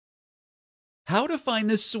How to find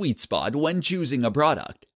the sweet spot when choosing a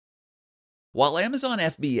product. While Amazon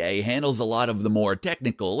FBA handles a lot of the more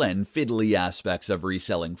technical and fiddly aspects of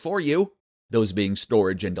reselling for you, those being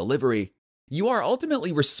storage and delivery, you are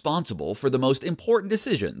ultimately responsible for the most important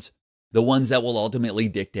decisions, the ones that will ultimately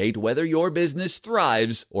dictate whether your business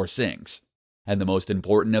thrives or sinks. And the most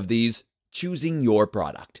important of these, choosing your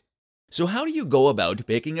product. So how do you go about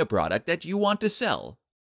picking a product that you want to sell?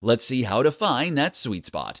 Let's see how to find that sweet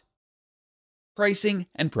spot. Pricing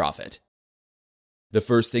and profit. The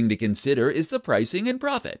first thing to consider is the pricing and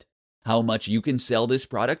profit. How much you can sell this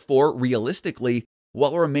product for realistically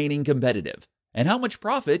while remaining competitive, and how much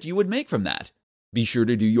profit you would make from that. Be sure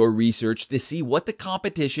to do your research to see what the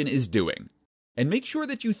competition is doing, and make sure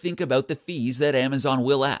that you think about the fees that Amazon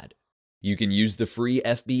will add. You can use the free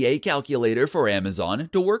FBA calculator for Amazon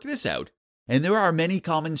to work this out, and there are many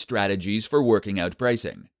common strategies for working out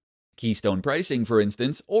pricing. Keystone pricing, for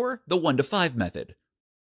instance, or the 1-to-5 method.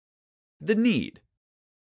 The need.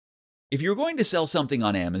 If you're going to sell something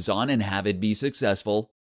on Amazon and have it be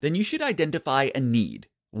successful, then you should identify a need.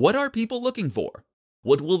 What are people looking for?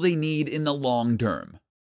 What will they need in the long term?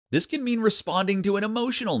 This can mean responding to an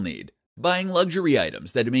emotional need, buying luxury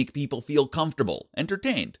items that make people feel comfortable,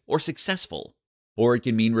 entertained, or successful. Or it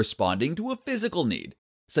can mean responding to a physical need,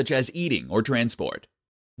 such as eating or transport.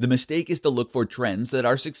 The mistake is to look for trends that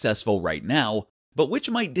are successful right now, but which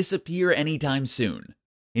might disappear anytime soon.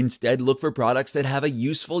 Instead, look for products that have a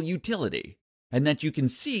useful utility, and that you can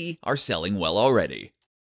see are selling well already.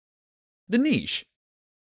 The niche.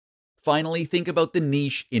 Finally, think about the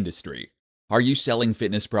niche industry. Are you selling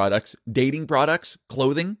fitness products, dating products,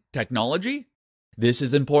 clothing, technology? This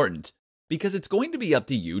is important, because it's going to be up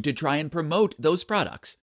to you to try and promote those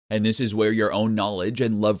products. And this is where your own knowledge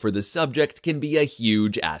and love for the subject can be a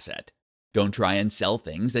huge asset. Don't try and sell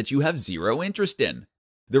things that you have zero interest in.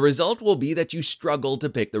 The result will be that you struggle to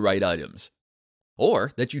pick the right items,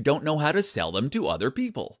 or that you don't know how to sell them to other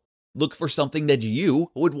people. Look for something that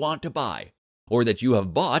you would want to buy, or that you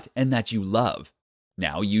have bought and that you love.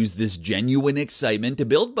 Now use this genuine excitement to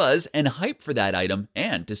build buzz and hype for that item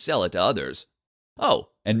and to sell it to others. Oh,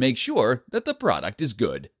 and make sure that the product is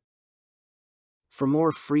good. For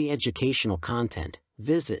more free educational content,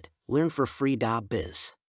 visit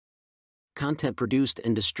learnforfree.biz. Content produced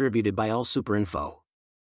and distributed by AllSuperInfo.